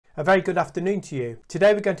A very good afternoon to you.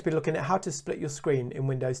 Today we're going to be looking at how to split your screen in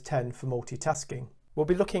Windows 10 for multitasking. We'll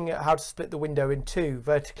be looking at how to split the window in two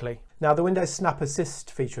vertically. Now, the Windows Snap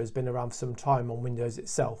Assist feature has been around for some time on Windows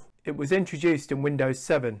itself. It was introduced in Windows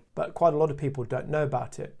 7, but quite a lot of people don't know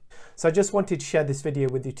about it. So I just wanted to share this video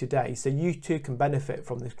with you today so you too can benefit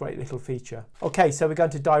from this great little feature. Okay, so we're going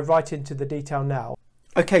to dive right into the detail now.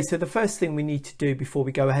 Okay, so the first thing we need to do before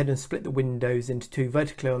we go ahead and split the windows into two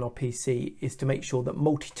vertically on our PC is to make sure that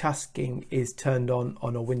multitasking is turned on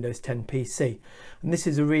our Windows 10 PC. And this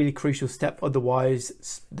is a really crucial step,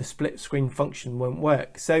 otherwise the split screen function won't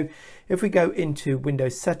work. So if we go into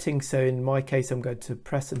Windows settings, so in my case I'm going to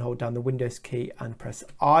press and hold down the Windows key and press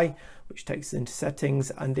I, which takes us into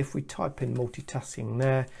settings, and if we type in multitasking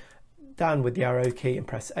there, down with the arrow key and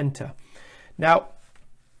press enter. Now,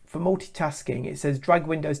 for multitasking, it says drag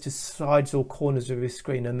windows to sides or corners of your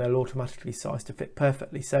screen and they'll automatically size to fit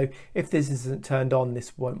perfectly. So if this isn't turned on,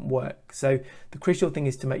 this won't work. So the crucial thing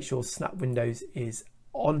is to make sure Snap Windows is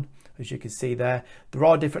on, as you can see there. There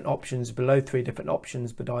are different options, below 3 different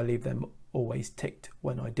options, but I leave them always ticked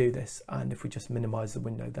when I do this. And if we just minimize the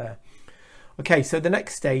window there. Okay, so the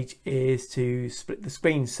next stage is to split the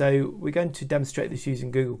screen. So we're going to demonstrate this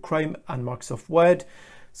using Google Chrome and Microsoft Word.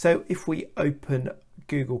 So if we open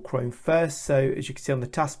Google Chrome first, so as you can see on the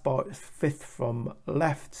taskbar, it's 5th from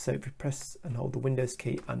left. So if you press and hold the Windows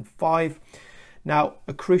key and 5. Now,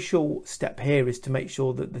 a crucial step here is to make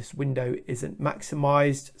sure that this window isn't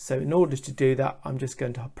maximized. So in order to do that, I'm just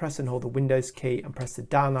going to press and hold the Windows key and press the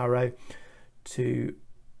down arrow to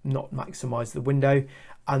not maximize the window.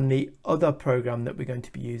 And the other program that we're going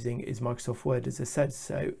to be using is Microsoft Word, as I said.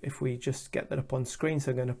 So if we just get that up on screen,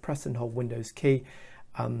 so I'm going to press and hold Windows key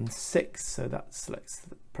and 6, so that selects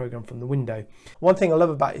the program from the window. One thing I love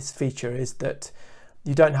about this feature is that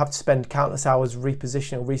you don't have to spend countless hours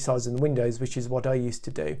repositioning or resizing the windows, which is what I used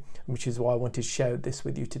to do, which is why I wanted to share this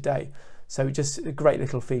with you today. So just a great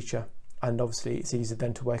little feature, and obviously it's easier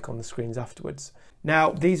then to work on the screens afterwards. Now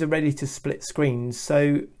these are ready to split screens,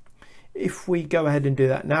 so if we go ahead and do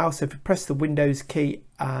that now, so if we press the Windows key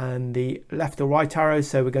and the left or right arrow,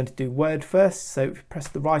 so we're going to do Word first, so if you press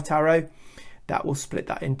the right arrow, that will split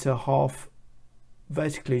that into half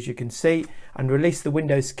vertically, as you can see, and release the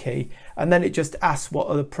Windows key, and then it just asks what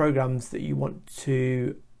other programs that you want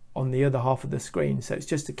to on the other half of the screen. So it's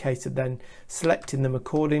just a case of then selecting them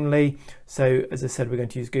accordingly. So as I said, we're going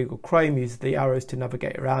to use Google Chrome, use the arrows to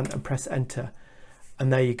navigate around and press enter,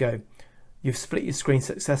 and there you go. You've split your screen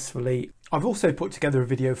successfully. I've also put together a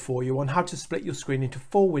video for you on how to split your screen into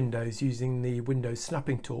 4 windows using the Windows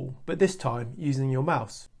snapping tool, but this time using your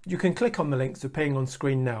mouse. You can click on the links appearing on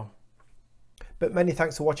screen now. But many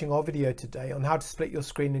thanks for watching our video today on how to split your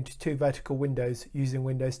screen into 2 vertical windows using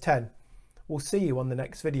Windows 10. We'll see you on the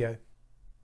next video.